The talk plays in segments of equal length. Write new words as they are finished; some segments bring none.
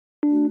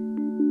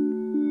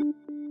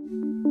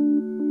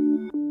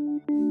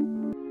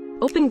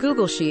Open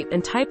Google Sheet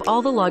and type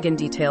all the login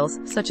details,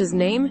 such as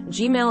name,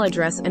 Gmail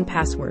address, and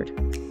password.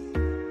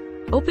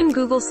 Open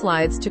Google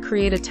Slides to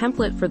create a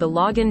template for the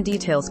login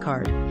details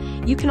card.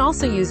 You can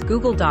also use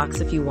Google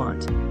Docs if you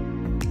want.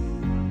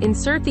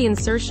 Insert the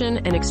insertion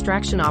and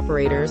extraction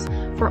operators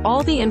for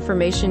all the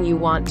information you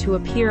want to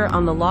appear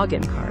on the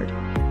login card.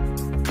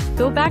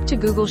 Go back to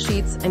Google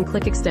Sheets and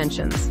click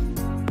Extensions.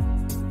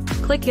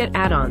 Click Get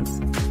Add-ons.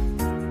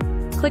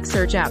 Click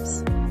Search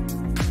Apps.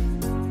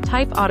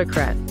 Type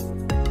Autocrat.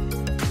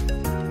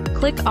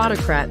 Click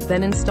Autocrat,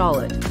 then install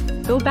it.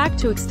 Go back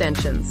to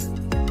Extensions.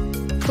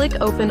 Click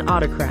Open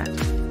Autocrat.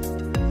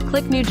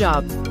 Click New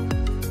Job.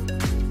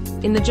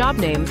 In the job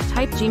name,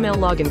 type Gmail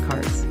login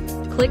cards.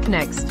 Click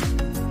Next.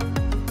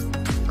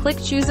 Click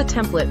Choose a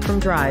template from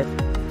Drive.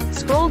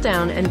 Scroll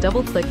down and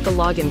double-click the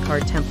login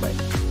card template.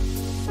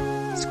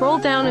 Scroll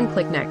down and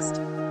click Next.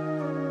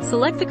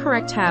 Select the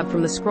correct tab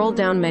from the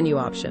scroll-down menu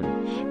option.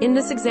 In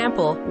this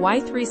example,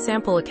 Y3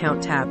 Sample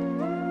Account tab.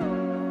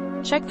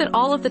 Check that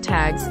all of the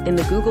tags in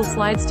the Google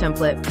Slides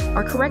template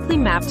are correctly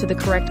mapped to the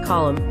correct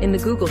column in the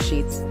Google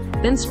Sheets,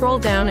 then scroll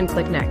down and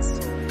click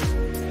Next.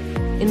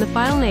 In the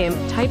file name,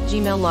 type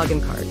Gmail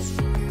login cards.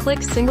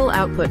 Click Single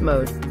Output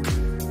Mode.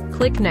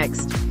 Click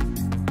Next.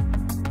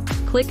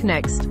 Click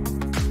Next.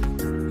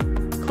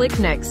 Click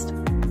Next.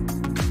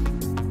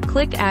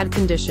 Click Add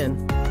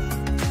Condition.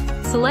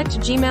 Select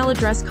Gmail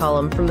address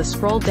column from the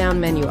scroll-down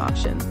menu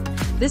option.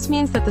 This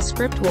means that the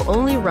script will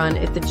only run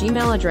if the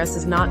Gmail address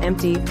is not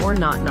empty or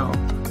not null.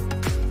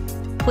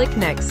 Click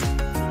Next.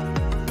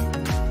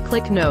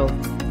 Click No.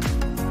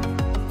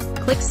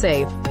 Click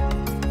Save.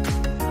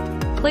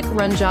 Click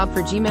Run Job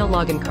for Gmail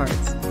login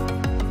cards.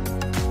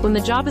 When the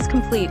job is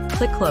complete,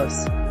 click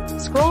Close.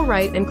 Scroll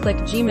right and click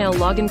Gmail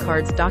login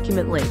cards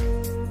document link.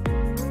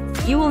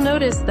 You will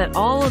notice that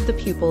all of the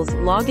pupils'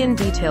 login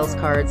details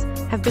cards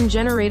have been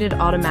generated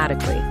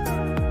automatically.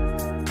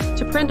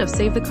 To print or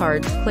save the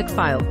cards, click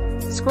File.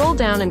 Scroll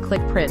down and click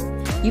Print.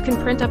 You can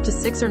print up to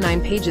 6 or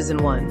 9 pages in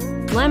one.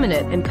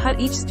 Laminate and cut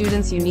each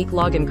student's unique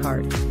login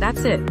card.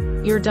 That's it.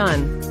 You're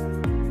done.